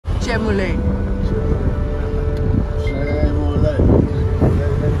Chemule.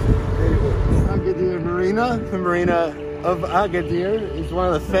 Agadir Marina, the Marina of Agadir, is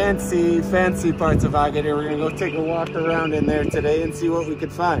one of the fancy parts of Agadir. We're gonna go take a walk around in there today and see what we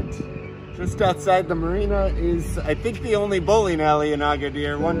could find. Just outside the marina is, I think, the only bowling alley in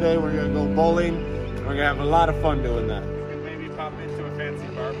Agadir. One day we're gonna go bowling. We're gonna have a lot of fun doing that. We can maybe pop into a fancy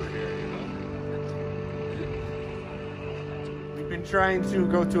barber here, you know? We've been trying to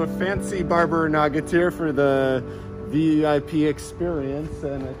go to a fancy barber in Agadir for the VIP experience,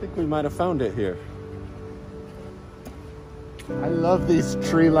 and I think we might have found it here. I love these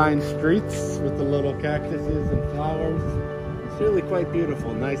tree-lined streets with the little cactuses and flowers. It's really quite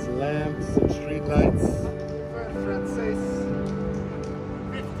beautiful. Nice lamps and street lights. Francis,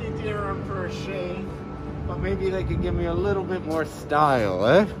 50 dirham per shave, but maybe they could give me a little bit more style,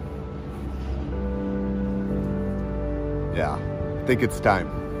 eh? Yeah, I think it's time.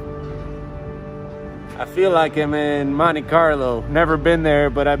 I feel like I'm in Monte Carlo. Never been there,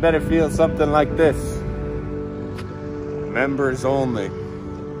 but I bet it feels something like this. Members only.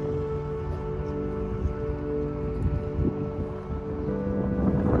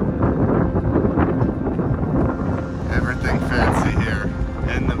 Everything fancy here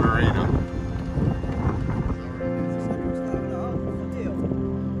in the marina.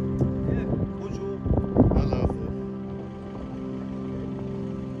 Hello.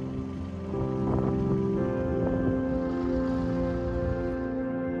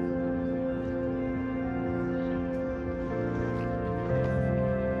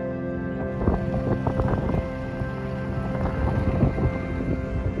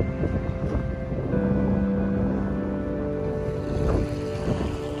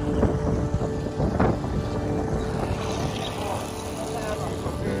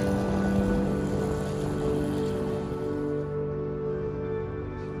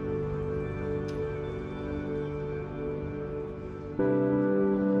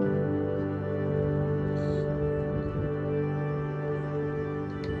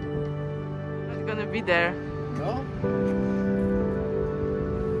 Gonna be there. No?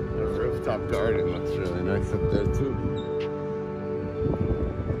 The rooftop garden looks really nice up there too.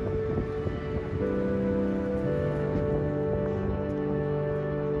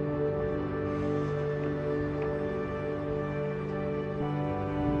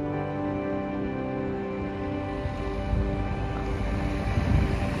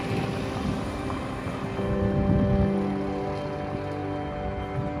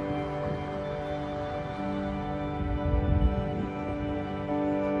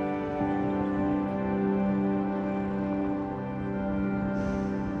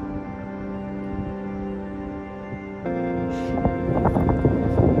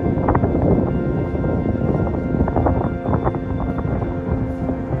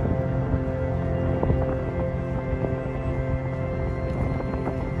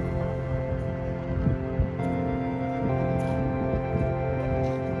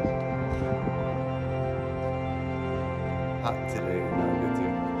 Hot today in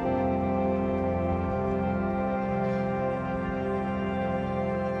Agadir.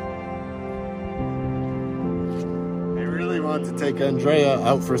 I really want to take Andrea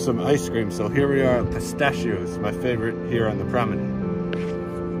out for some ice cream, so here we are at Pistachios, my favorite here on the promenade.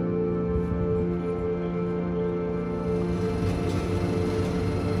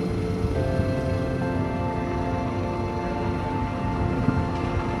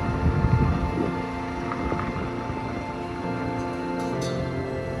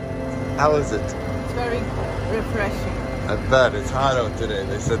 How is it? It's very refreshing. I bet. It's hot out today.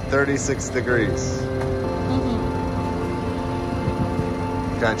 They said 36 degrees.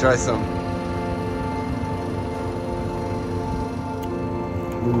 Can I try some?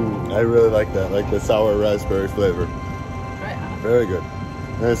 I really like that. Like the sour raspberry flavor. Right. Very good.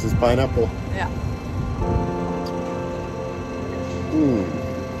 And this is pineapple. Yeah.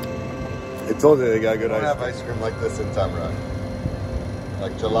 I told you they got good ice cream. I have ice cream like this in Tamraght.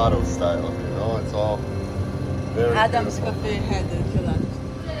 Like gelato style, you know? It's all very Adam's beautiful. Cafe had the gelato.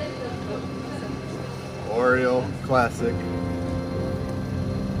 Oreo, classic.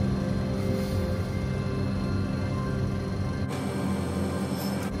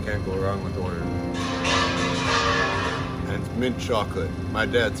 Can't go wrong with Aourir. And it's mint chocolate, my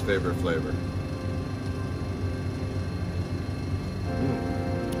dad's favorite flavor.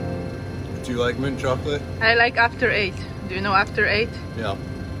 Do you like mint chocolate? I like after 8. Do you know after 8? Yeah.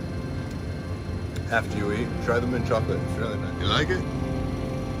 After you eat, try the mint chocolate. It's really nice. You like it?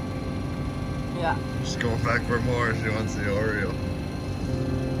 Yeah. She's going back for more. She wants the Oreo.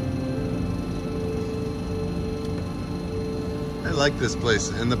 I like this place,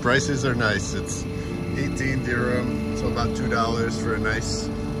 and the prices are nice. It's 18 dirham, so about $2 for a nice,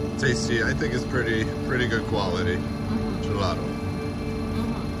 tasty, I think it's pretty good quality gelato.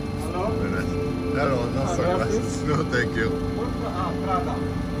 No sunglasses. No, thank you.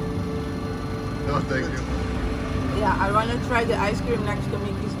 No, thank you. Yeah, I want to try the ice cream next to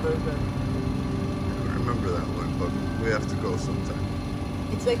Mickey's burger. I remember that one, but we have to go sometime.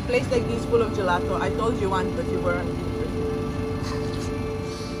 It's like a place like this full of gelato. I told you once, but you weren't interested.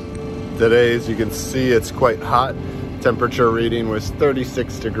 Today, as you can see, it's quite hot. Temperature reading was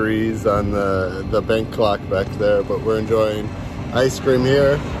 36 degrees on the bank clock back there, but we're enjoying ice cream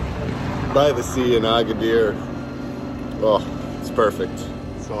here by the sea in Agadir. Oh, it's perfect.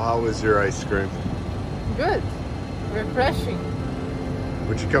 So how was your ice cream? Good. Refreshing.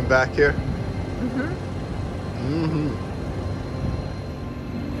 Would you come back here?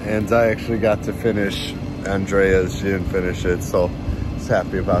 And I actually got to finish Andrea's. She didn't finish it, so I was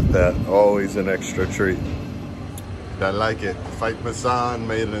happy about that. Always an extra treat. I like it. Fight Masan,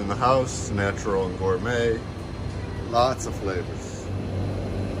 made it in the house, natural and gourmet. Lots of flavors.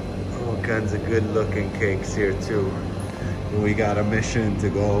 All kinds of good looking cakes here too. And we got a mission to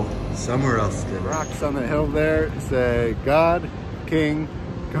go somewhere else. The rocks on the hill there say God, King,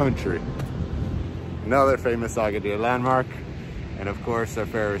 Country. Another famous Agadir landmark. And of course our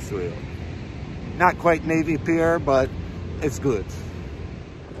Ferris wheel. Not quite Navy Pier, but it's good.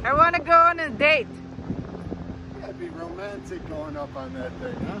 I want to go on a date. That'd be romantic going up on that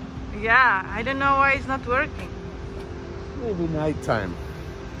thing, huh? Yeah, I don't know why it's not working. Maybe nighttime.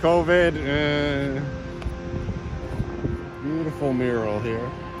 COVID, beautiful mural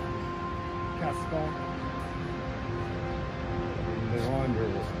here. Casbah. The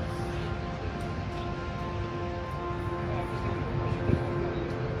Wanderers.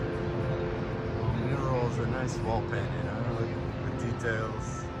 Murals are nice wall painting, huh? Look at the details.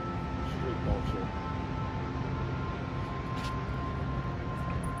 Street culture.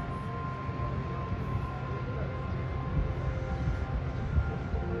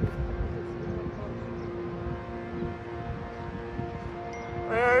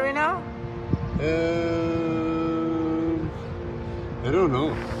 Where are we now? I don't know.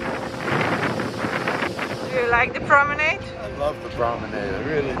 Do you like the promenade? I love the promenade, I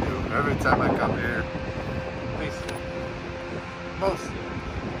really do. Every time I come here, mostly.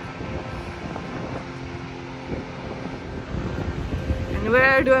 And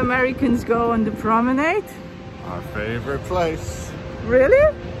where do Americans go on the promenade? Our favorite place.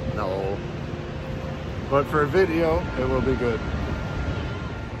 Really? No. But for a video, it will be good.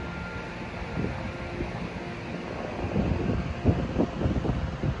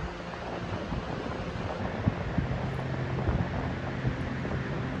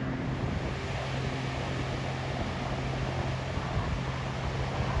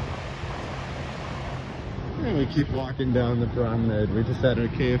 And we keep walking down the promenade. We just had our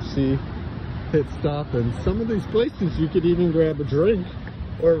KFC pit stop, and some of these places you could even grab a drink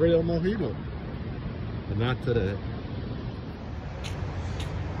or a real mojito. But not today.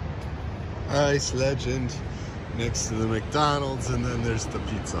 Ice Legend next to the McDonald's, and then there's the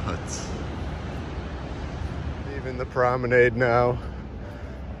Pizza Hut. Leaving the promenade now.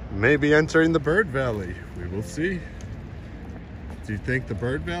 Maybe entering the Bird Valley. We will see. Do you think the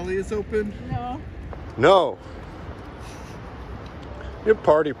Bird Valley is open? No. No. You're a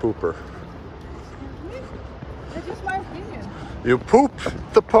party pooper. That's just my opinion. You poop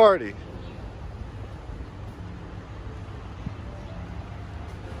the party.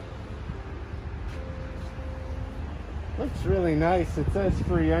 Looks really nice. It says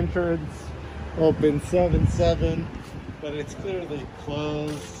free entrance, open 7/7, but it's clearly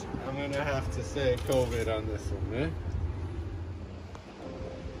closed. I'm gonna have to say COVID on this one, eh?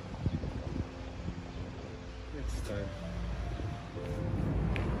 Next time.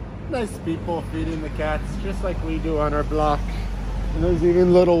 Nice people feeding the cats, just like we do on our block. And there's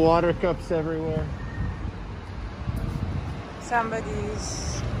even little water cups everywhere.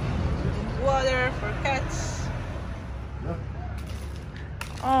 Somebody's putting water for cats.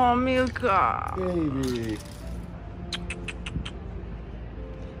 Oh, Milka. Baby.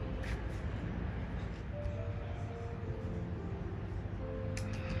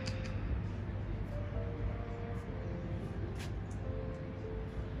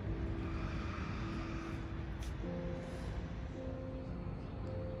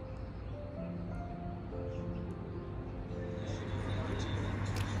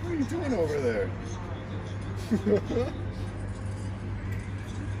 What are you doing over there?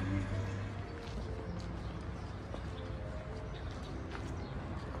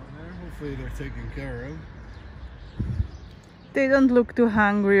 Hopefully they're taken care of. They don't look too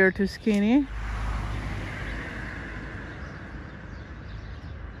hungry or too skinny.